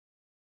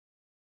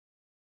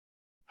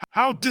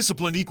How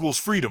discipline equals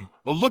freedom,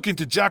 a look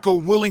into Jocko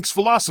Willink's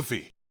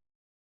philosophy.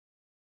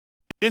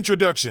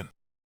 Introduction.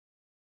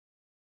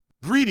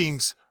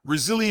 Greetings,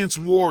 resilience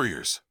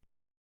warriors.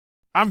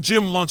 I'm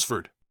Jim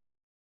Lunsford.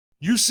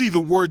 You see the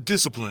word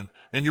discipline,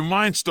 and your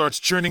mind starts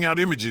churning out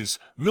images,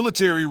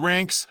 military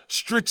ranks,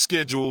 strict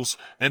schedules,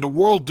 and a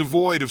world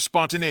devoid of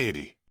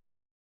spontaneity.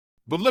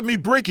 But let me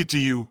break it to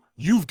you,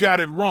 you've got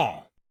it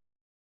wrong.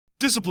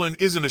 Discipline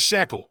isn't a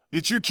shackle,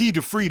 it's your key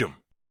to freedom.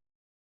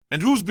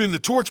 And who's been the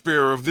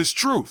torchbearer of this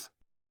truth?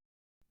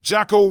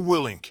 Jocko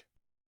Willink.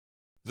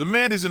 The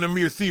man isn't a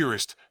mere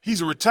theorist, he's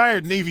a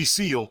retired Navy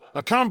SEAL,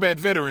 a combat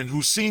veteran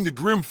who's seen the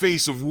grim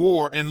face of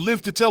war and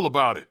lived to tell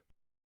about it.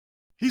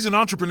 He's an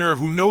entrepreneur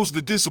who knows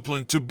the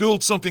discipline to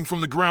build something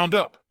from the ground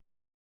up.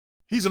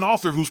 He's an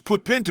author who's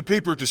put pen to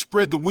paper to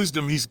spread the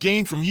wisdom he's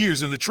gained from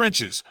years in the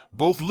trenches,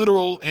 both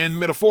literal and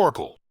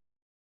metaphorical.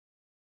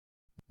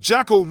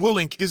 Jocko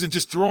Willink isn't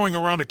just throwing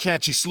around a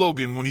catchy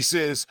slogan when he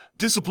says,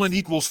 discipline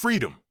equals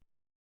freedom.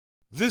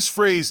 This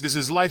phrase is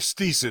his life's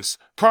thesis,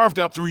 carved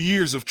out through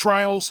years of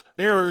trials,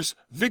 errors,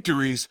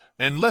 victories,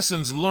 and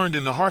lessons learned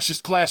in the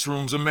harshest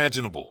classrooms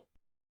imaginable.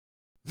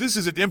 This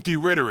isn't empty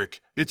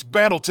rhetoric, it's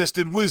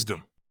battle-tested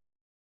wisdom.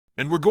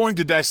 And we're going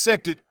to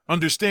dissect it,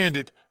 understand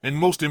it, and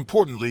most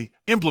importantly,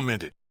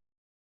 implement it.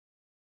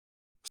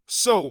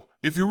 So,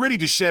 if you're ready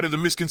to shatter the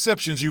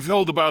misconceptions you've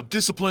held about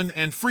discipline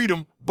and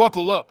freedom,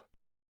 buckle up.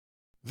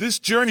 This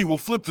journey will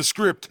flip the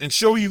script and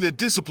show you that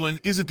discipline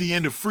isn't the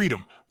end of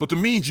freedom, but the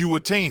means you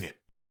attain it.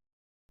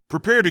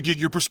 Prepare to get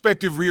your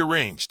perspective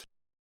rearranged.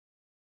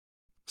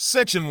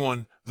 Section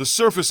 1. The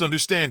Surface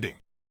Understanding.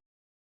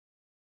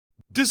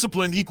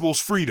 Discipline equals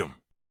freedom.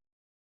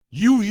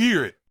 You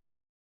hear it.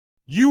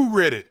 You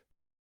read it.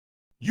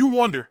 You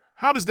wonder,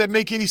 how does that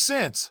make any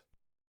sense?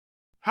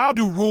 How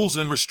do rules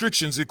and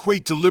restrictions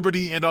equate to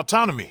liberty and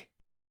autonomy?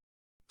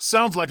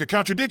 Sounds like a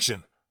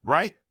contradiction,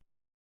 right?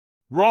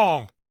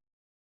 Wrong.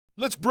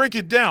 Let's break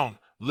it down,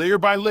 layer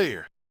by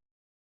layer.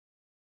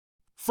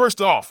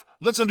 First off,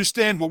 let's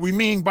understand what we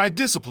mean by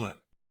discipline.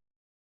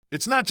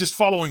 It's not just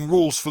following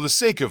rules for the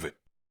sake of it.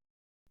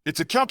 It's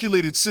a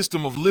calculated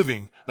system of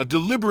living, a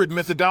deliberate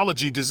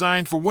methodology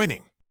designed for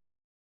winning.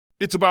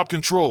 It's about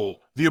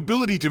control, the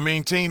ability to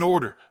maintain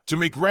order, to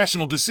make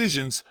rational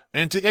decisions,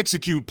 and to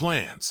execute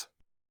plans.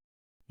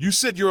 You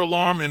set your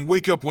alarm and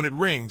wake up when it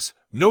rings,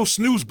 no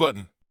snooze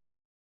button.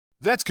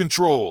 That's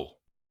control.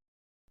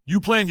 You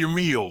plan your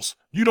meals,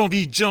 you don't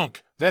eat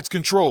junk, that's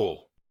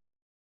control.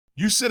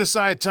 You set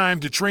aside time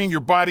to train your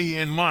body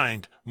and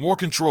mind, more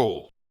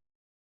control.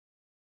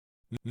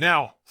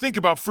 Now, think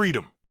about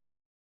freedom.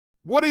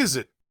 What is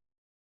it?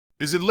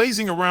 Is it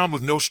lazing around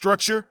with no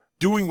structure,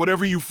 doing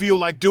whatever you feel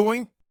like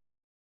doing?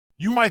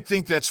 You might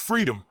think that's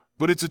freedom,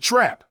 but it's a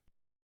trap.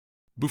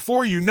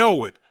 Before you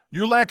know it,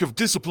 your lack of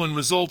discipline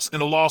results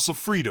in a loss of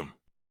freedom.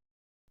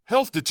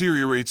 Health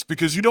deteriorates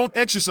because you don't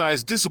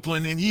exercise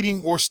discipline in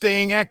eating or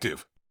staying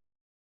active.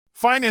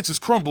 Finances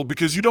crumble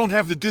because you don't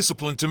have the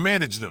discipline to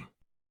manage them.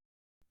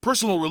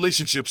 Personal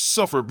relationships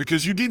suffer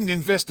because you didn't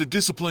invest the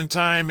discipline,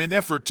 time, and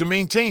effort to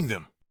maintain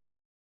them.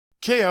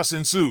 Chaos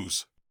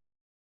ensues.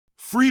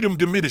 Freedom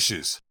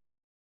diminishes.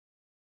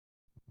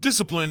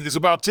 Discipline is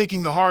about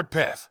taking the hard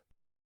path.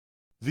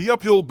 The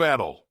uphill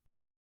battle.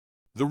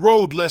 The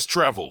road less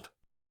traveled.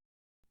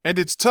 And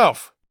it's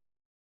tough.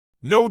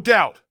 No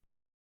doubt.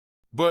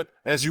 But,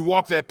 as you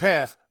walk that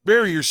path,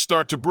 barriers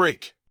start to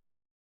break.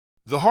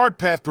 The hard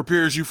path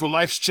prepares you for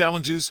life's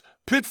challenges,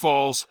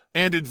 pitfalls,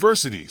 and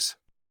adversities.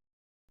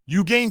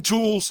 You gain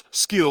tools,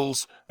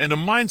 skills, and a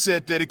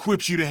mindset that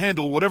equips you to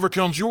handle whatever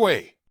comes your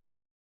way.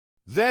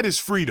 That is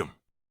freedom.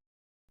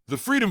 The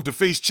freedom to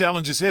face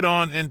challenges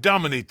head-on and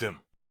dominate them.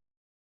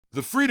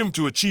 The freedom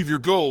to achieve your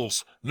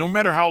goals, no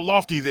matter how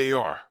lofty they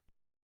are.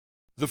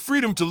 The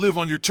freedom to live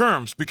on your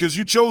terms because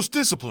you chose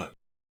discipline.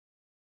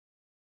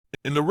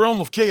 In the realm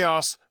of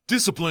chaos,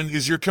 discipline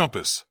is your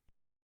compass.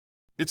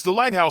 It's the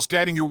lighthouse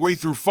guiding your way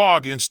through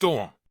fog and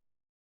storm.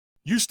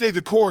 You stay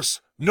the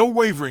course, no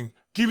wavering,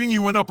 giving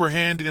you an upper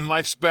hand in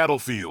life's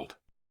battlefield.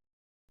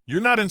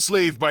 You're not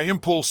enslaved by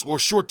impulse or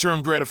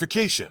short-term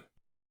gratification.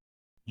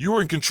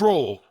 You're in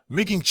control,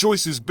 making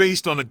choices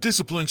based on a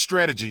disciplined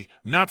strategy,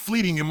 not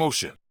fleeting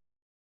emotion.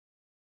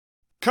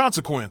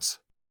 Consequence.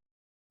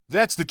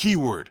 That's the key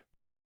word.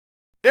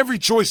 Every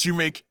choice you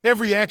make,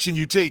 every action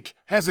you take,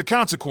 has a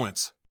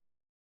consequence.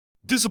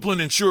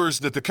 Discipline ensures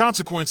that the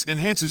consequence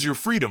enhances your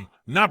freedom,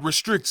 not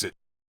restricts it.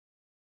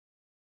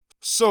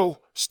 So,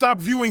 stop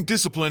viewing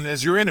discipline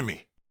as your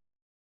enemy.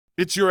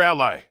 It's your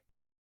ally.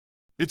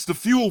 It's the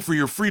fuel for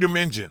your freedom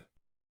engine.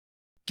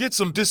 Get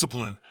some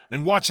discipline,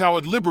 and watch how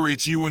it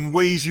liberates you in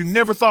ways you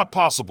never thought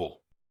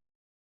possible.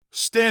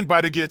 Stand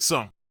by to get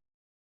some.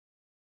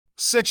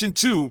 Section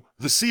 2.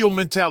 The SEAL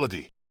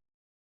Mentality.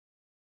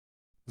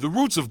 The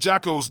roots of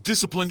Jocko's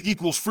discipline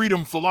equals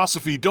freedom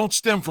philosophy don't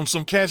stem from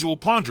some casual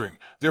pondering,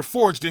 they're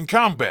forged in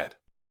combat.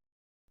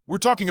 We're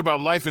talking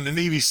about life in the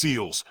Navy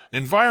SEALs,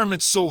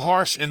 environments so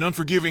harsh and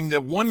unforgiving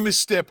that one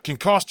misstep can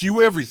cost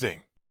you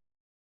everything.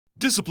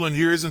 Discipline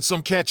here isn't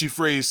some catchy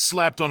phrase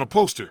slapped on a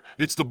poster.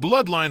 It's the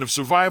bloodline of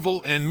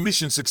survival and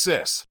mission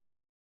success.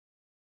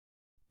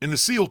 In the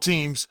SEAL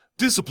teams,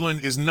 discipline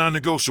is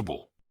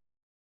non-negotiable.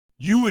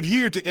 You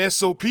adhere to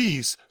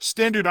SOPs,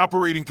 standard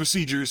operating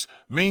procedures,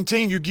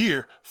 maintain your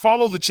gear,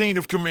 follow the chain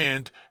of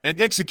command,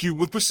 and execute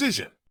with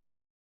precision.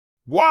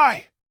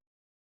 Why?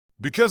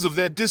 Because of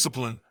that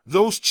discipline,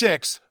 those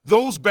checks,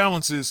 those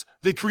balances,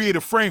 they create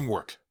a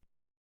framework.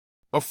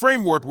 A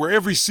framework where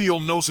every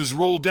SEAL knows his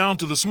role down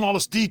to the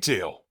smallest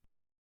detail.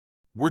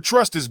 Where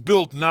trust is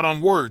built not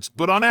on words,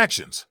 but on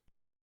actions.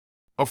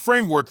 A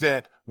framework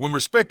that, when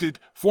respected,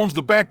 forms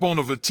the backbone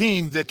of a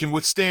team that can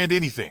withstand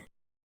anything.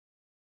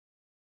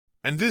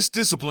 And this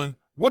discipline,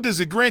 what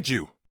does it grant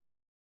you?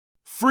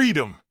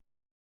 Freedom.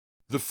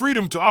 The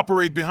freedom to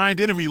operate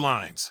behind enemy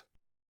lines.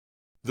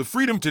 The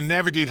freedom to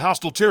navigate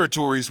hostile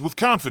territories with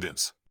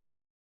confidence.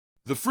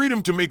 The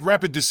freedom to make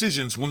rapid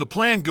decisions when the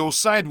plan goes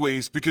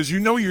sideways because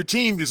you know your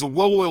team is a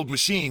well-oiled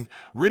machine,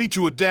 ready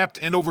to adapt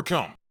and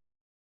overcome.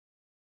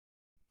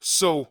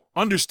 So,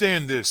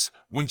 understand this,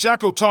 when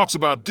Jocko talks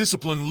about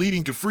discipline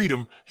leading to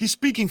freedom, he's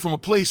speaking from a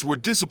place where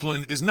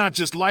discipline is not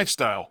just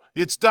lifestyle,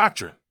 it's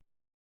doctrine.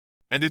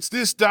 And it's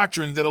this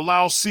doctrine that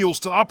allows SEALs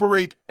to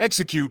operate,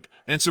 execute,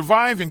 and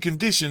survive in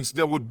conditions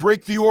that would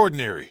break the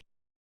ordinary.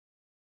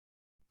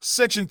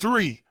 Section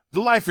 3,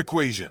 the life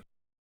equation.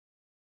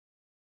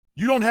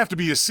 You don't have to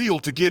be a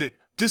SEAL to get it.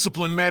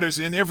 Discipline matters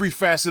in every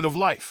facet of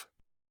life.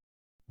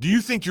 Do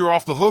you think you're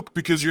off the hook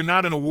because you're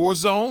not in a war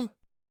zone?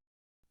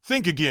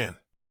 Think again.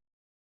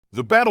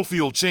 The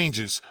battlefield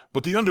changes,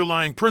 but the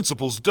underlying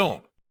principles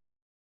don't.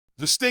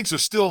 The stakes are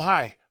still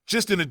high,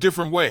 just in a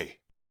different way.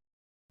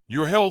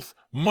 Your health,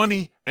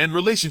 money, and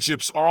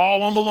relationships are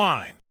all on the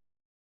line.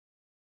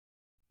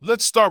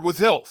 Let's start with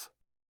health.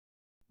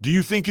 Do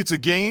you think it's a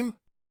game?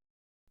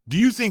 Do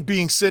you think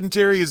being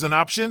sedentary is an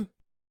option?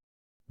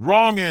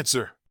 Wrong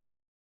answer.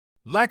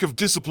 Lack of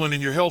discipline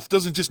in your health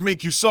doesn't just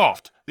make you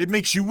soft, it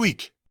makes you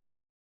weak.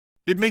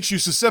 It makes you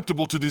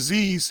susceptible to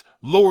disease,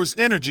 lowers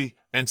energy,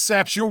 and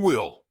saps your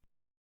will.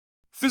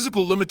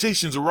 Physical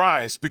limitations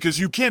arise because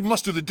you can't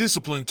muster the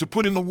discipline to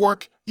put in the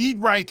work, eat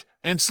right,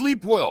 and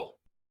sleep well.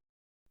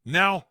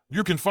 Now,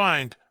 you're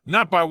confined,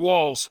 not by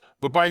walls,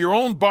 but by your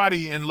own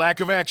body and lack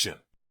of action.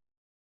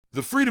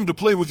 The freedom to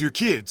play with your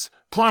kids,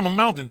 climb a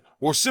mountain,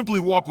 or simply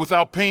walk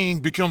without pain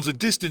becomes a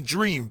distant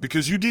dream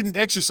because you didn't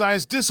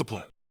exercise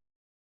discipline.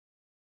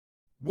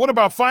 What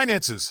about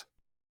finances?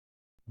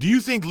 Do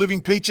you think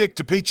living paycheck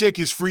to paycheck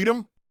is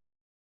freedom?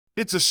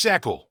 It's a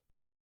shackle.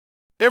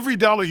 Every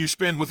dollar you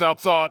spend without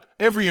thought,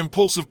 every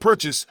impulsive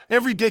purchase,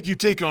 every debt you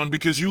take on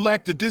because you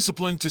lack the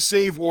discipline to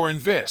save or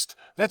invest,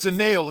 that's a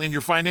nail in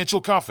your financial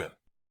coffin.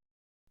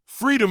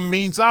 Freedom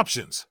means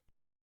options.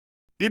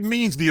 It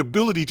means the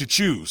ability to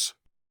choose.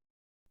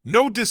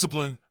 No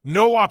discipline,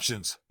 no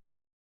options.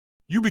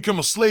 You become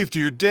a slave to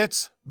your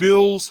debts,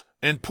 bills,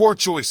 and poor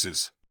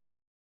choices.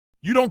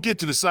 You don't get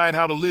to decide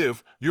how to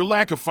live, your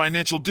lack of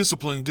financial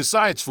discipline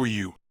decides for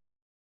you.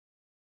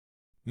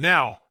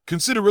 Now,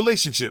 consider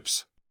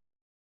relationships.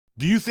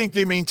 Do you think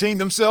they maintain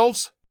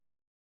themselves?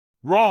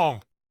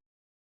 Wrong.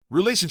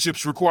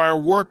 Relationships require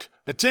work,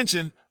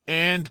 attention,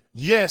 and,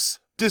 yes,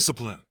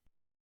 discipline.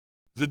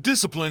 The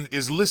discipline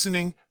is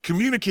listening,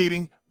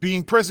 communicating,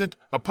 being present,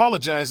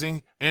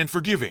 apologizing, and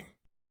forgiving.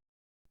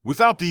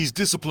 Without these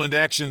disciplined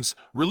actions,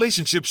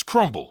 relationships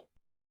crumble.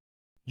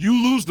 You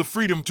lose the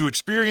freedom to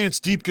experience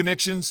deep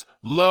connections,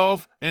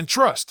 love, and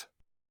trust.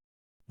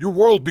 Your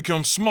world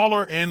becomes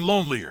smaller and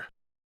lonelier.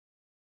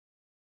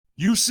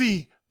 You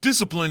see,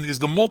 discipline is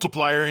the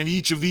multiplier in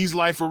each of these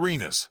life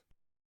arenas.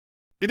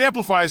 It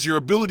amplifies your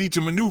ability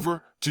to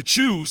maneuver, to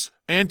choose,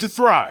 and to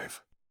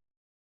thrive.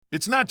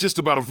 It's not just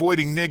about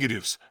avoiding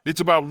negatives, it's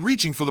about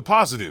reaching for the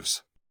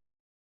positives.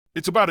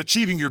 It's about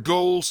achieving your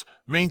goals,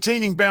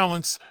 maintaining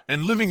balance,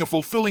 and living a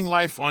fulfilling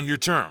life on your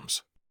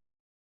terms.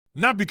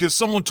 Not because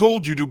someone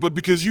told you to, but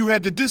because you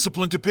had the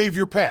discipline to pave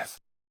your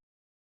path.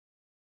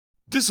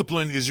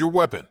 Discipline is your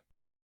weapon.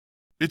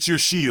 It's your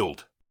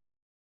shield.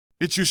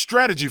 It's your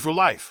strategy for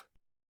life.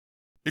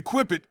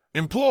 Equip it,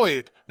 employ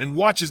it, and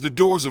watch as the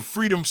doors of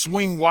freedom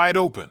swing wide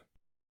open.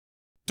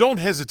 Don't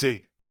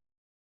hesitate.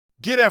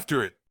 Get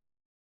after it.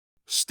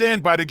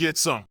 Stand by to get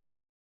some.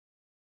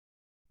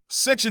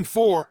 Section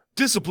 4,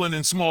 Discipline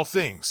in Small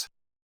Things.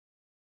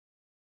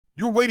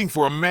 You're waiting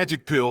for a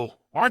magic pill,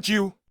 aren't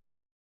you?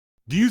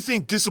 Do you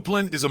think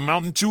discipline is a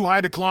mountain too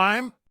high to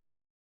climb?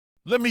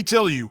 Let me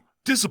tell you,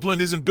 discipline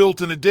isn't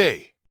built in a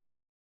day.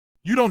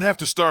 You don't have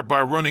to start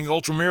by running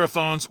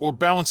ultramarathons or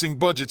balancing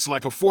budgets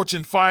like a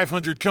Fortune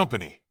 500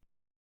 company.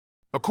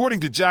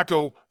 According to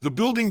Jocko, the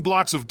building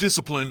blocks of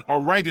discipline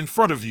are right in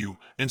front of you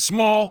in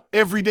small,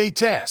 everyday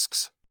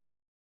tasks.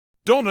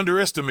 Don't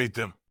underestimate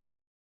them.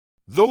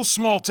 Those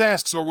small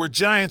tasks are where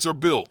giants are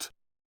built.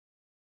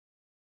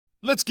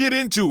 Let's get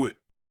into it.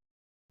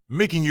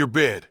 Making your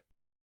bed.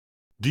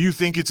 Do you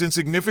think it's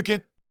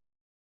insignificant?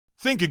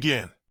 Think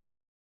again.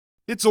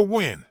 It's a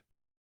win.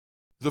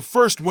 The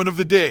first win of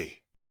the day.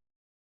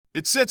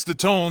 It sets the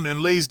tone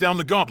and lays down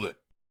the gauntlet.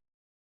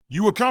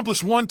 You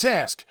accomplish one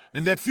task,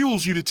 and that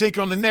fuels you to take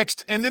on the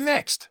next and the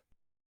next.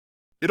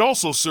 It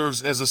also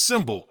serves as a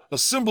symbol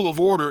of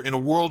order in a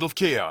world of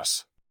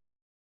chaos.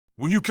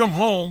 When you come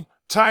home,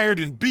 tired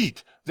and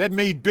beat, that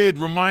made bed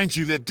reminds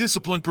you that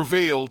discipline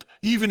prevailed,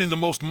 even in the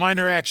most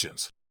minor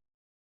actions.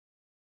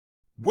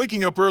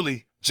 Waking up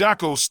early,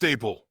 Jocko's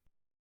staple.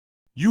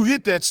 You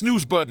hit that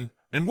snooze button,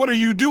 and what are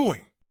you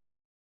doing?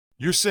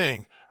 You're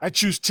saying, I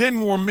choose 10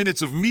 more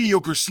minutes of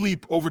mediocre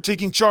sleep over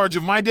taking charge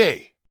of my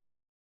day.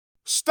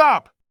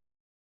 Stop!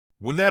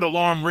 When that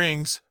alarm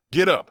rings,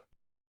 get up.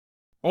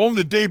 Own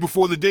the day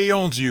before the day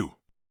owns you.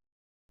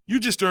 You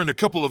just earned a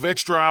couple of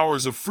extra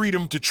hours of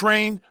freedom to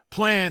train,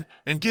 plan,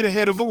 and get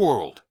ahead of the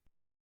world.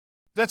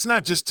 That's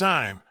not just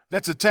time,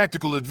 that's a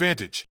tactical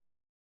advantage.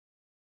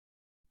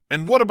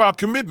 And what about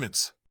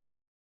commitments?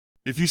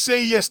 If you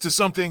say yes to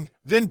something,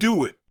 then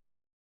do it.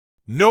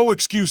 No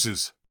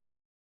excuses.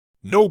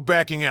 No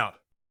backing out.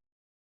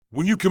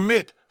 When you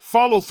commit,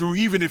 follow through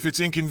even if it's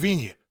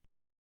inconvenient.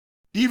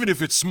 Even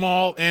if it's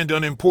small and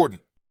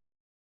unimportant.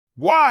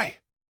 Why?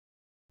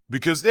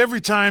 Because every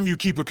time you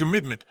keep a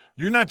commitment,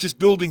 you're not just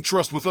building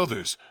trust with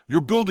others,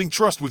 you're building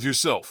trust with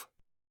yourself.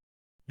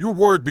 Your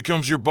word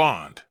becomes your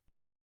bond.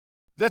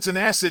 That's an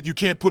asset you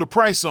can't put a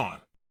price on.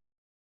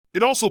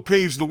 It also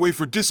paves the way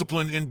for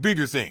discipline in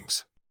bigger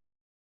things.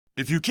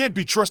 If you can't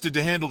be trusted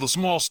to handle the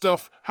small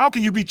stuff, how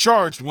can you be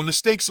charged when the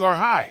stakes are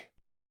high?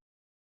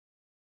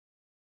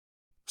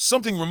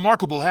 Something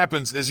remarkable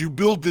happens as you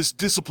build this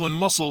discipline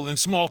muscle in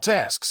small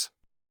tasks.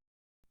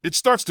 It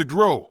starts to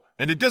grow,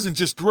 and it doesn't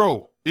just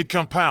grow, it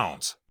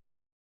compounds.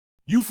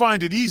 You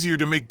find it easier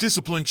to make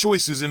disciplined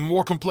choices in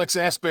more complex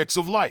aspects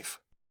of life.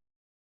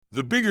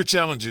 The bigger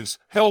challenges,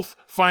 health,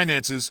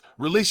 finances,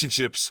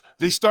 relationships,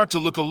 they start to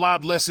look a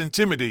lot less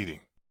intimidating.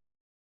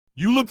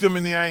 You look them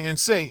in the eye and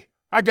say,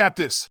 I got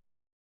this.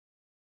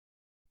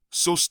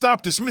 So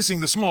stop dismissing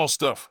the small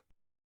stuff.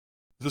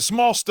 The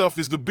small stuff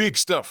is the big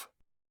stuff.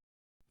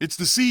 It's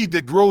the seed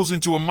that grows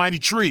into a mighty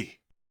tree.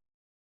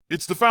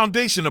 It's the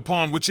foundation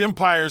upon which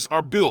empires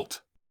are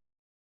built.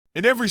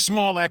 In every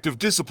small act of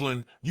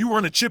discipline, you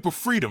earn a chip of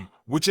freedom,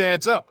 which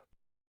adds up.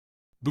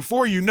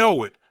 Before you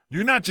know it,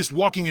 you're not just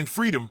walking in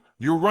freedom,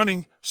 you're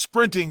running,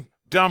 sprinting,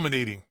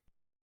 dominating.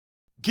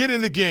 Get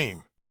in the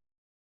game.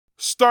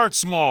 Start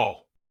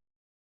small.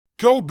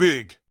 Go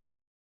big.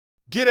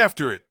 Get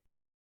after it.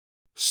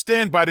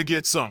 Stand by to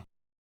get some.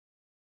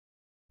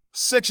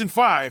 Section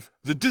 5,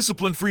 the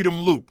Discipline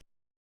Freedom Loop.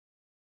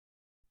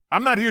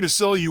 I'm not here to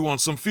sell you on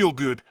some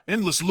feel-good,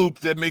 endless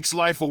loop that makes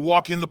life a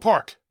walk in the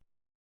park.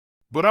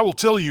 But I will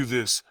tell you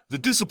this, the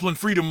Discipline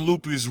Freedom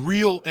Loop is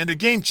real and a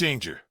game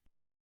changer.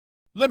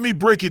 Let me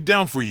break it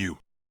down for you.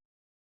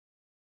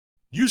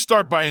 You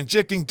start by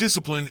injecting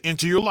discipline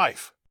into your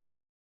life.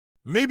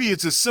 Maybe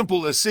it's as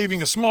simple as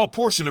saving a small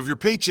portion of your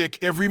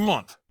paycheck every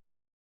month.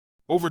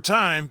 Over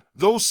time,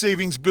 those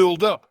savings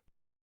build up.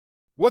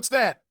 What's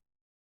that?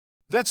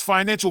 That's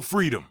financial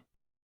freedom.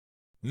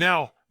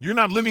 Now, you're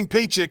not living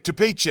paycheck to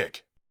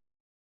paycheck.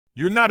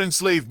 You're not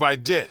enslaved by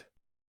debt.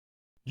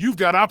 You've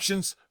got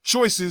options,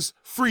 choices,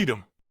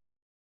 freedom.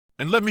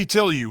 And let me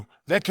tell you,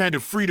 that kind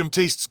of freedom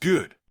tastes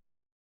good.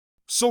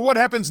 So what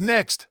happens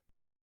next?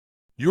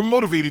 You're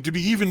motivated to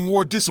be even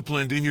more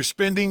disciplined in your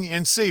spending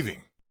and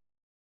saving.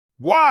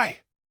 Why?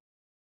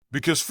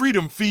 Because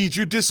freedom feeds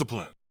your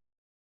discipline.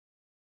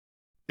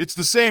 It's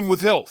the same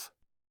with health.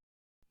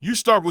 You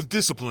start with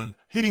discipline,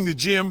 hitting the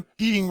gym,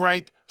 eating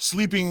right,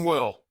 sleeping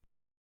well.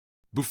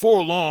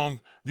 Before long,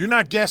 you're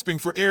not gasping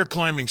for air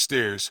climbing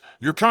stairs,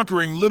 you're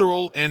conquering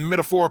literal and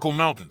metaphorical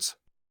mountains.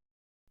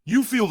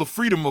 You feel the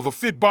freedom of a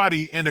fit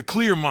body and a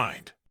clear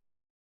mind.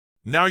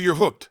 Now you're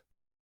hooked.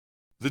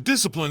 The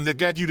discipline that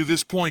got you to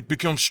this point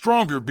becomes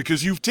stronger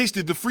because you've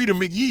tasted the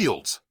freedom it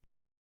yields.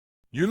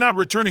 You're not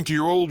returning to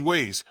your old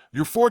ways,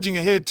 you're forging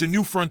ahead to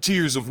new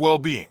frontiers of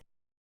well-being.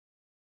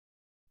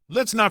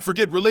 Let's not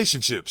forget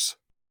relationships.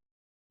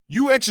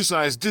 You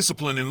exercise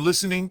discipline in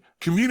listening,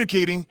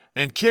 communicating,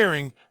 and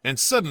caring, and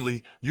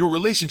suddenly, your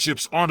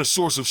relationships aren't a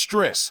source of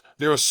stress,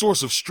 they're a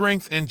source of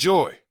strength and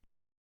joy.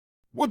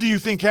 What do you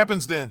think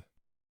happens then?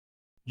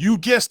 You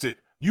guessed it,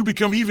 you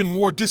become even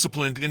more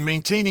disciplined in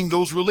maintaining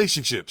those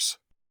relationships.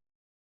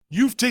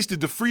 You've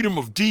tasted the freedom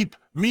of deep,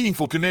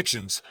 meaningful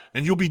connections,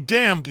 and you'll be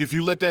damned if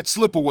you let that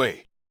slip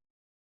away.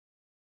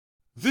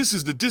 This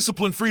is the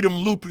discipline freedom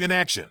loop in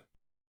action.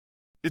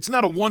 It's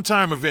not a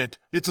one-time event,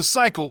 it's a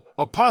cycle,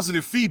 a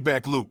positive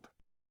feedback loop.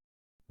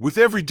 With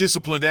every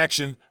disciplined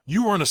action,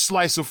 you earn a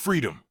slice of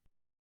freedom.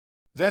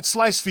 That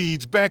slice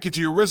feeds back into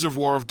your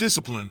reservoir of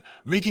discipline,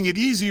 making it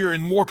easier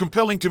and more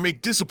compelling to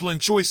make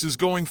disciplined choices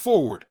going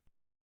forward.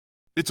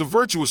 It's a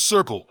virtuous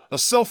circle, a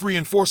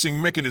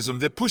self-reinforcing mechanism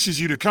that pushes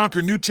you to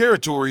conquer new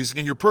territories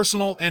in your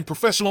personal and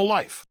professional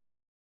life.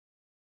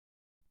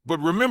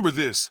 But remember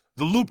this,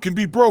 the loop can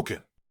be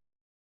broken.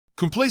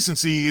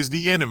 Complacency is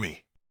the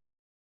enemy.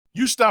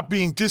 You stop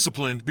being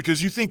disciplined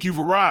because you think you've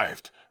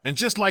arrived, and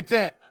just like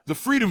that, the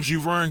freedoms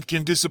you've earned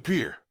can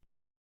disappear.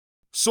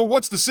 So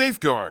what's the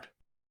safeguard?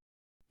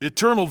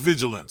 Eternal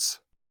vigilance.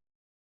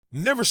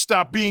 Never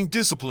stop being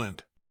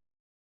disciplined.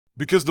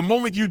 Because the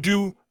moment you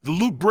do, the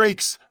loop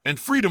breaks and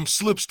freedom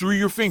slips through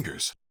your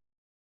fingers.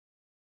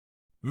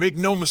 Make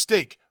no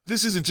mistake,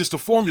 this isn't just a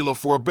formula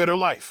for a better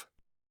life.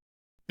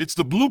 It's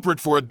the blueprint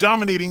for a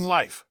dominating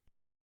life.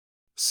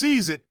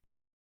 Seize it.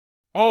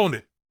 Own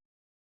it.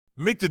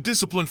 Make the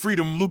disciplined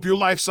freedom loop your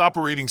life's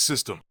operating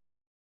system.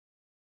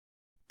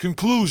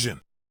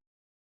 Conclusion.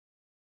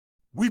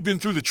 We've been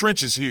through the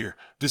trenches here,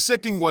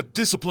 dissecting what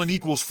discipline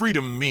equals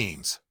freedom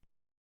means.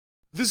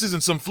 This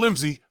isn't some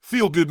flimsy,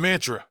 feel-good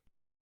mantra.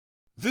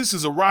 This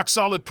is a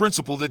rock-solid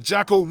principle that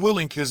Jocko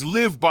Willink has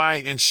lived by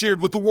and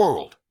shared with the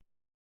world.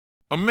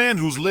 A man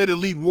who's led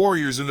elite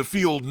warriors in the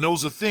field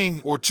knows a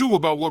thing or two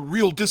about what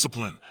real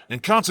discipline,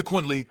 and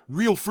consequently,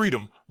 real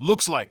freedom,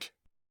 looks like.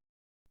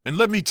 And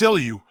let me tell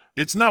you,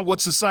 it's not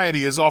what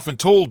society has often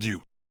told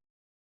you.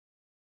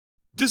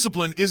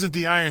 Discipline isn't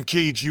the iron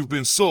cage you've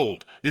been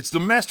sold, it's the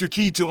master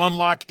key to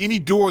unlock any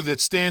door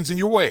that stands in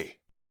your way.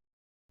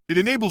 It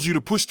enables you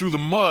to push through the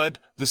mud,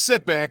 the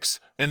setbacks,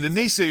 and the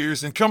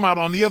naysayers and come out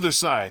on the other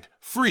side,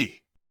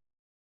 free.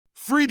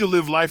 Free to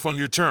live life on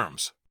your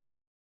terms.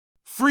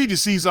 Free to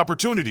seize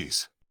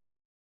opportunities.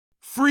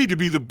 Free to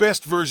be the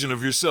best version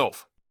of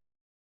yourself.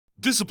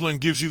 Discipline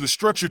gives you the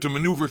structure to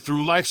maneuver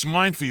through life's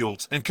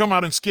minefields and come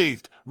out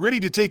unscathed,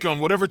 ready to take on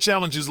whatever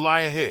challenges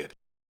lie ahead.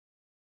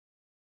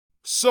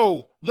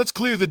 So, let's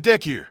clear the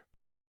deck here.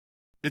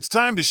 It's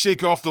time to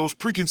shake off those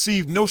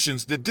preconceived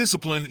notions that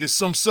discipline is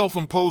some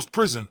self-imposed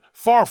prison.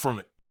 Far from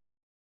it.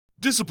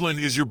 Discipline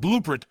is your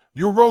blueprint,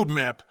 your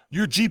roadmap,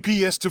 your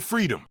GPS to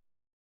freedom.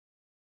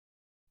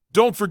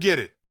 Don't forget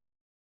it.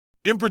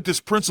 Imprint this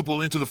principle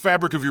into the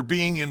fabric of your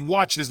being and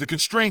watch as the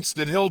constraints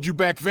that held you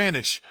back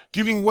vanish,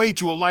 giving way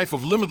to a life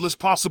of limitless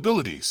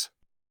possibilities.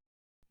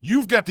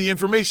 You've got the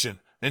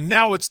information, and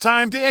now it's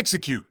time to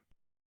execute.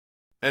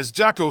 As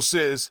Jocko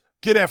says,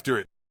 get after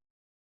it.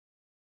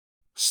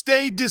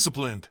 Stay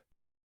disciplined.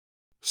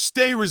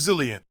 Stay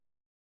resilient.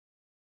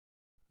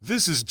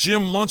 This is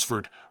Jim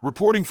Lunsford,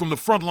 reporting from the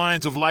front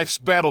lines of life's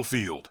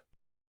battlefield.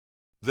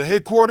 The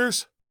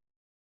headquarters?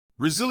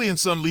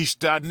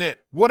 ResilienceUnleashed.net.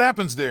 What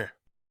happens there?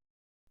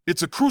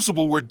 It's a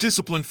crucible where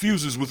discipline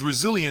fuses with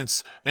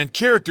resilience and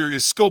character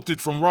is sculpted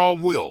from raw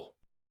will.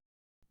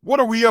 What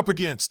are we up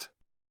against?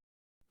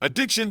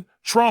 Addiction,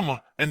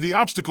 trauma, and the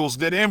obstacles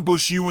that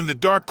ambush you in the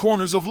dark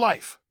corners of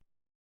life.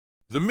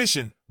 The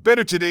mission,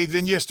 better today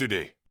than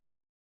yesterday.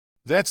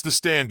 That's the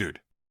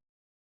standard.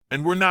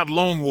 And we're not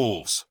lone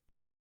wolves.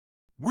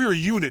 We're a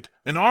unit,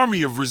 an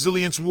army of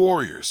resilience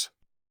warriors.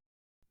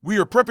 We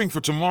are prepping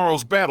for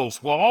tomorrow's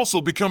battles while also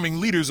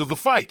becoming leaders of the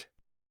fight.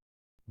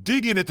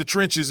 Dig in at the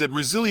trenches at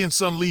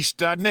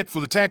ResilienceUnleashed.net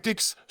for the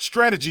tactics,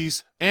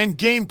 strategies, and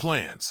game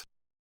plans.